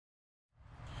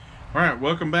All right,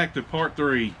 welcome back to part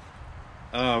 3.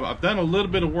 I've done a little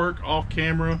bit of work off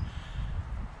camera.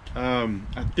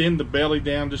 I thinned the belly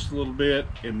down just a little bit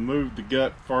and moved the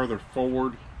gut farther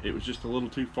forward. It was just a little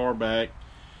too far back,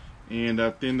 and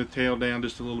I thinned the tail down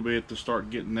just a little bit to start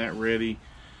getting that ready.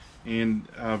 And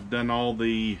I've done all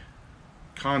the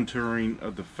contouring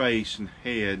of the face and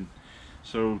head.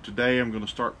 So today I'm going to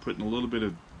start putting a little bit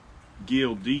of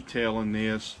gill detail in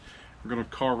this. We're going to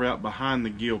carve out behind the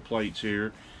gill plates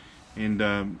here,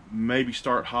 and maybe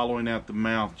start hollowing out the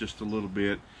mouth just a little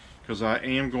bit, because I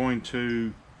am going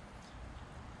to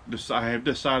I have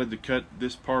decided to cut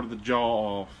this part of the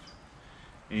jaw off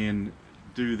and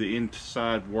do the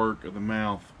inside work of the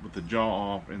mouth with the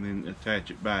jaw off and then attach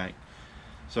it back.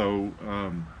 So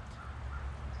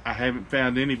I haven't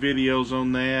found any videos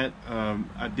on that.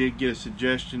 I did get a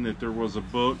suggestion that there was a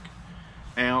book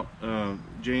out.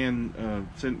 Jan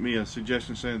sent me a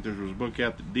suggestion saying that there was a book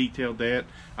out that detailed that.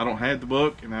 I don't have the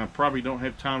book, and I probably don't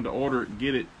have time to order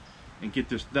it and get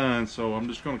this done, so I'm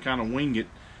just going to kind of wing it.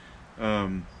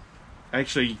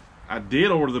 Actually, I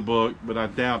did order the book, but I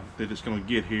doubt that it's going to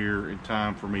get here in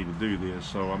time for me to do this,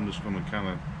 so I'm just going to kind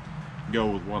of go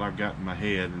with what I've got in my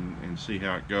head and see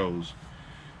how it goes.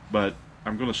 But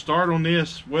I'm going to start on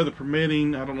this, weather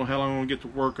permitting. I don't know how long I'm going to get to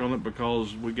work on it,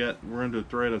 because we're under the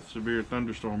threat of severe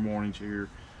thunderstorm warnings here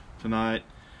tonight.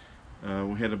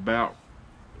 We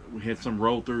had some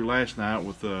roll through last night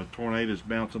with tornadoes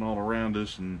bouncing all around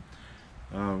us, and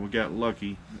we got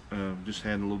lucky. Just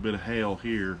had a little bit of hail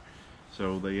here,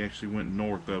 so they actually went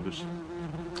north of us.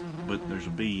 But there's a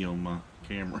bee on my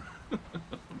camera.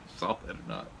 Saw that or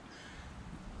not?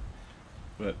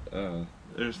 But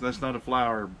that's not a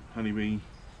flower honeybee.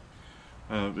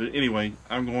 But anyway,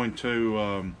 I'm going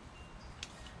to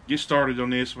get started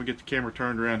on this. We'll get the camera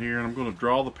turned around here, and I'm going to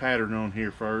draw the pattern on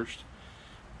here first,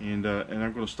 and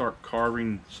I'm going to start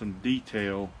carving some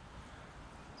detail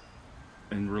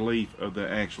and relief of the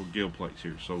actual gill plates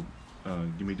here. So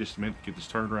give me just a minute to get this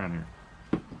turned around here.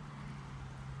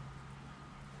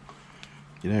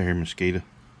 Get out of here, mosquito.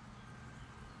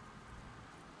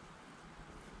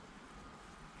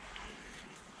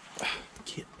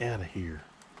 Get out of here.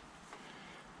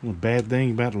 The bad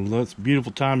thing about it's a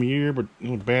beautiful time of year, but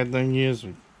the bad thing is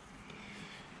a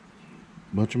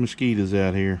bunch of mosquitoes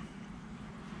out here.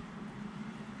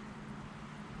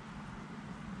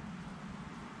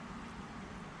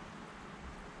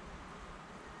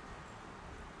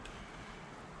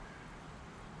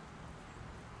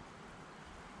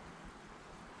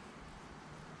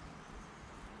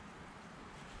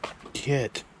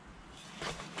 Get.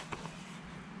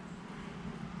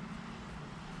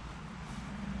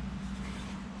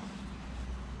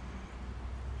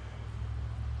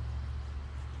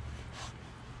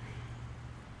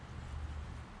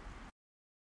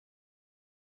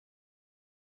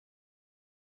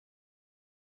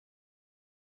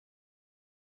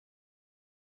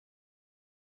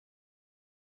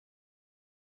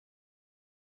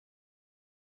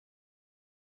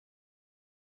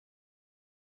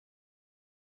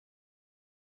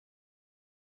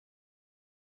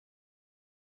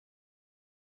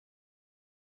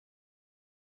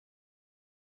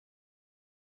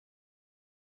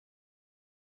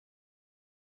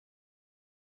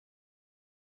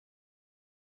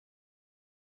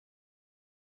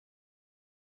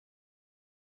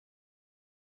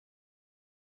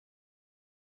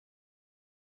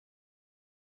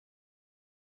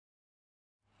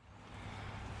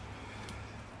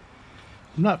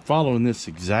 I'm not following this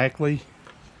exactly,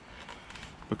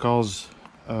 because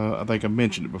I think I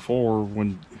mentioned it before,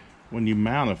 when you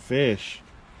mount a fish,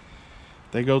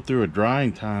 they go through a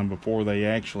drying time before they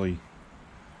actually,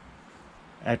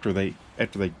 after they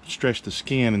stretch the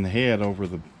skin and the head over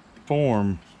the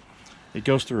form, it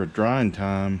goes through a drying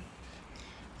time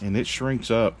and it shrinks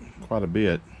up quite a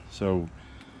bit. So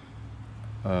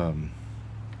I'm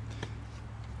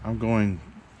going,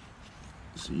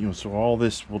 so all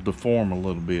this will deform a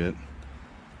little bit.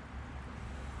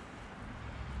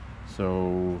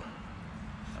 So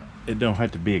it don't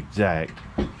have to be exact.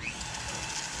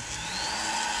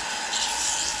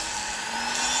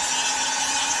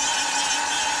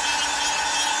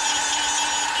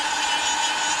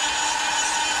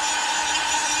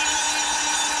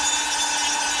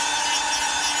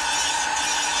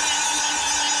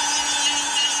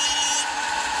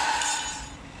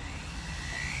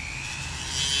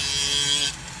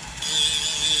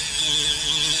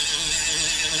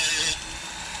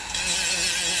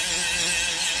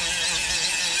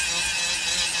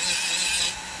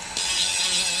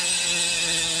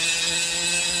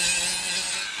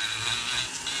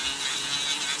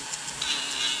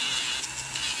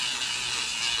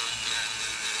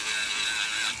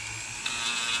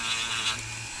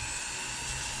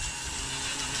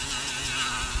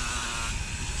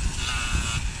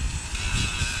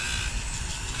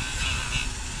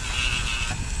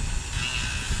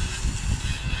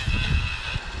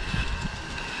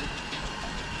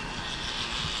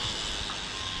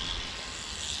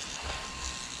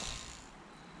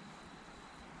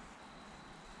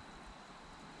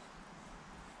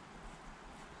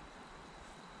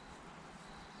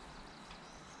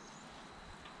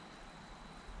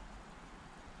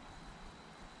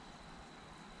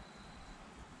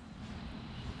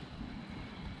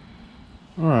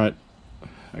 Alright,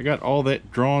 I got all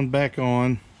that drawn back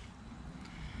on,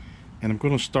 and I'm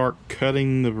going to start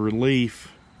cutting the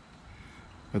relief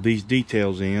of these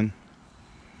details in,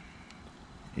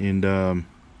 and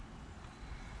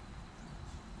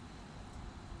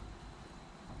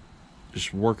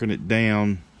just working it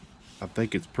down. I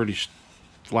think it's pretty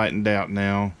flattened out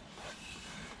now.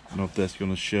 I don't know if that's going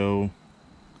to show.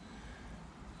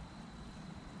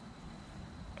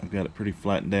 I've got it pretty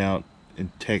flattened out and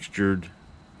textured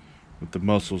with the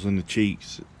muscles in the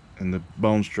cheeks and the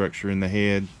bone structure in the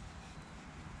head.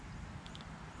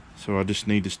 So I just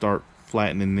need to start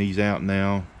flattening these out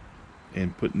now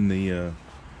and putting the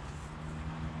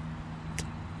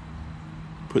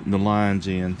lines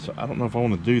in. So I don't know if I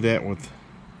want to do that with,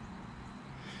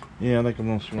 yeah, I think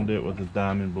I'm just going to do it with a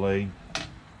diamond blade. So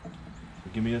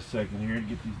give me a second here to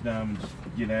get these diamonds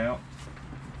get out.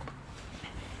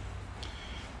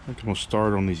 I think I'm going to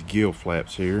start on these gill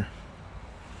flaps here.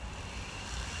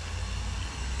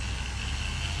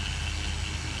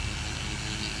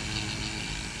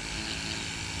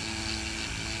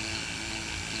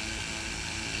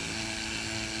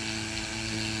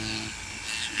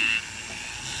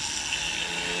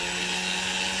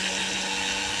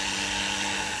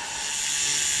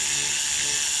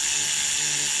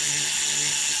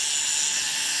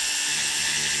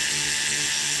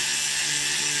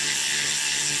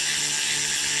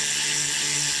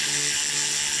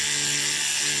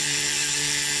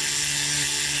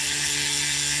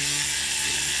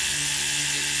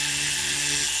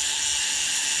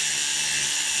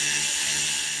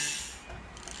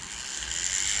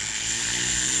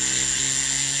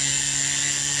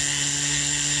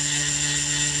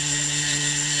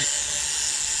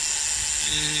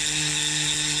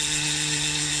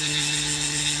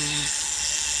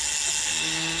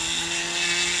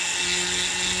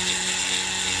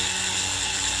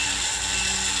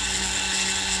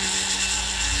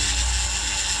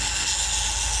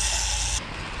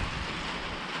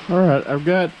 Alright, I've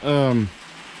got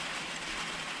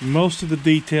most of the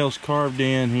details carved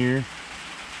in here,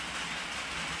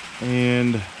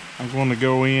 and I'm going to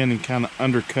go in and kind of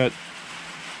undercut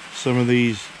some of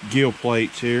these gill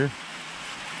plates here.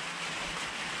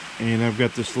 And I've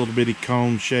got this little bitty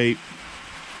cone shape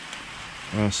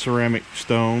ceramic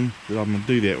stone that I'm going to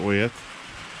do that with.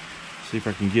 See if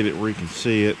I can get it where you can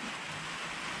see it.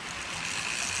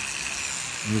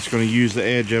 I'm just going to use the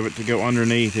edge of it to go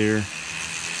underneath here.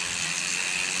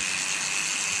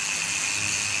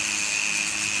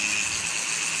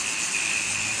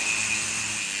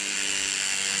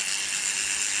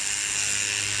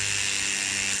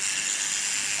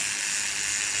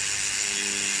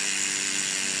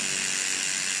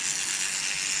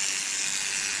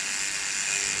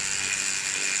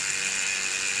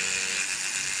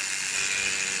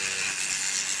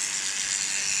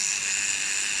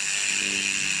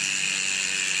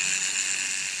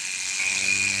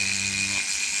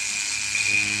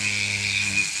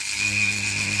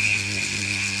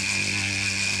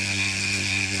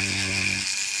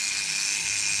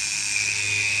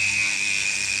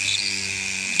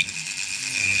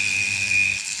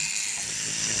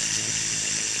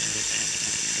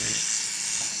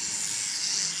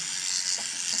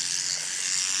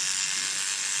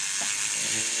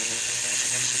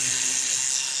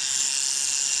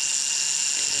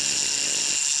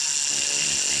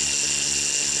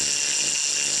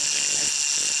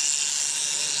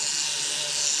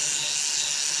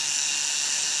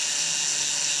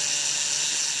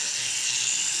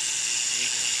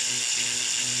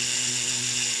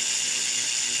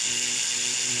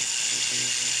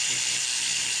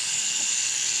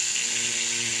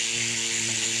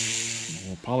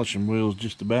 Polishing wheel's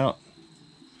just about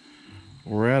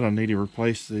wore out. I need to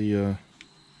replace the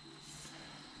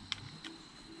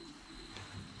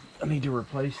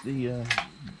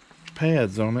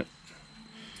pads on it.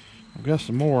 I've got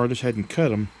some more, I just hadn't cut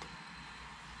them.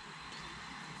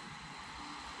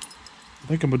 I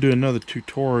think I'm gonna do another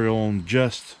tutorial on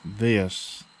just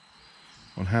this,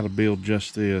 on how to build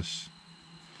just this,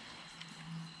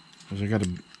 because I gotta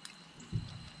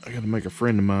make a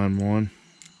friend of mine one.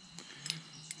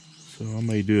 So I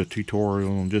may do a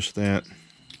tutorial on just that.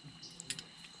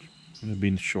 It'll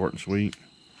be short and sweet.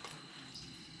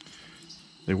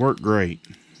 They work great.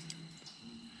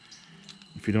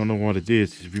 If you don't know what it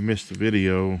is, if you missed the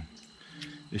video,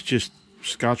 it's just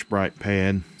Scotch-Brite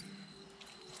pad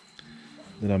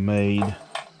that I made.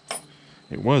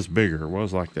 It was bigger, it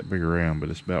was like that big around, but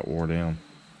it's about wore down.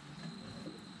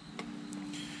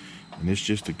 And it's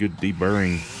just a good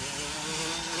deburring.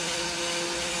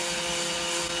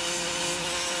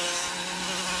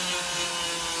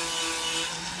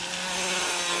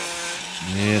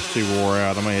 Yeah, it's too wore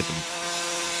out. I may have to.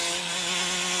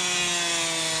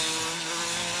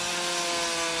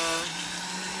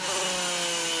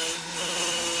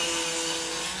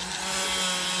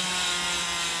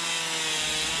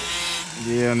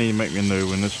 Yeah, I need to make me a new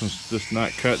one. This one's just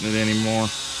not cutting it anymore.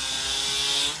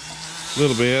 A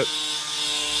little bit.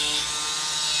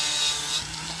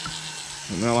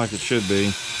 But not like it should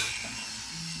be.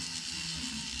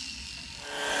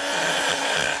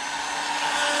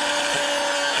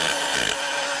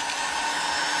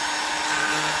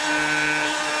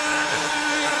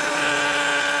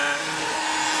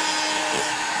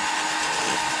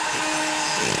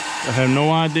 I have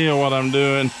no idea what I'm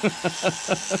doing.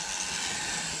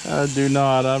 I do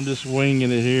not. I'm just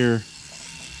winging it here.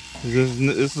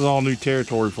 This is all new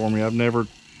territory for me. I've never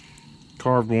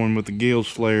carved one with the gills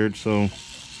flared, so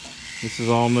this is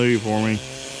all new for me.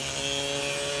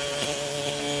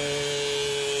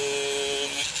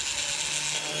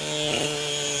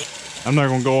 I'm not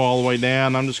going to go all the way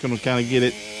down. I'm just going to kind of get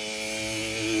it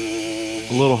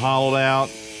a little hollowed out.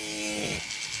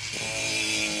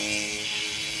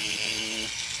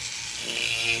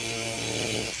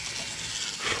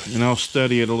 And I'll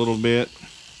study it a little bit.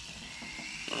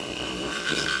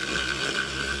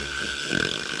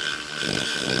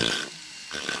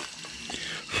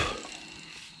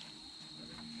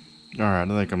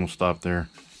 Alright, I think I'm going to stop there.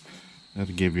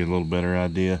 That'll give you a little better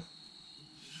idea.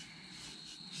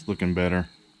 It's looking better.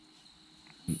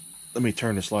 Let me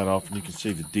turn this light off and you can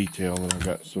see the detail that I've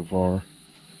got so far.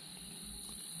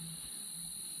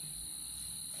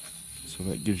 So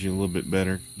that gives you a little bit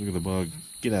better. Look at the bug.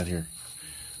 Get out here.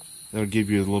 That'll give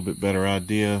you a little bit better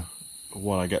idea of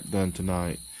what I got done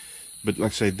tonight. But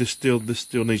like I say, this still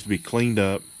needs to be cleaned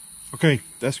up. Okay,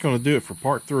 that's going to do it for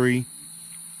part 3.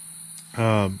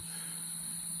 I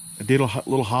did a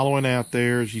little hollowing out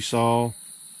there, as you saw,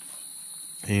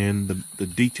 and the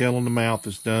detail on the mouth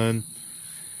is done.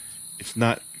 It's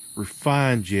not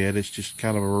refined yet. It's just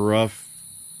kind of a rough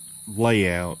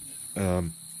layout.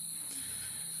 On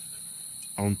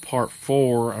part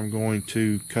 4, I'm going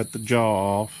to cut the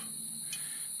jaw off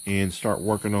and start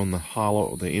working on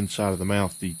the inside of the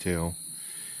mouth detail.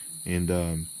 And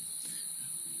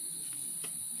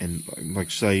like I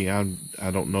say, I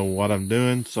don't know what I'm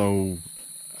doing, so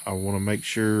I want to make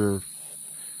sure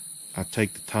I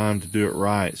take the time to do it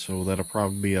right. So that'll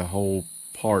probably be a whole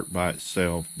part by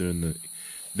itself, doing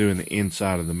the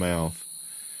inside of the mouth.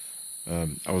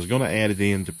 I was going to add it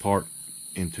into part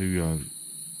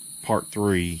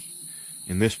 3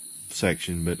 in this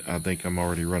section, but I think I'm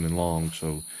already running long,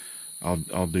 so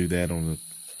I'll do that on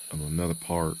another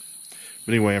part.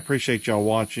 But anyway, I appreciate y'all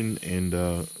watching, and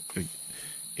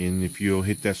if you'll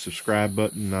hit that subscribe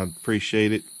button, I'd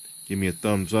appreciate it. Give me a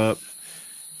thumbs up.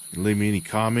 Leave me any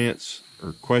comments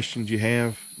or questions you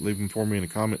have. Leave them for me in the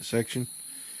comment section.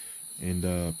 And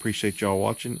appreciate y'all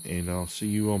watching, and I'll see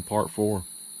you on part 4.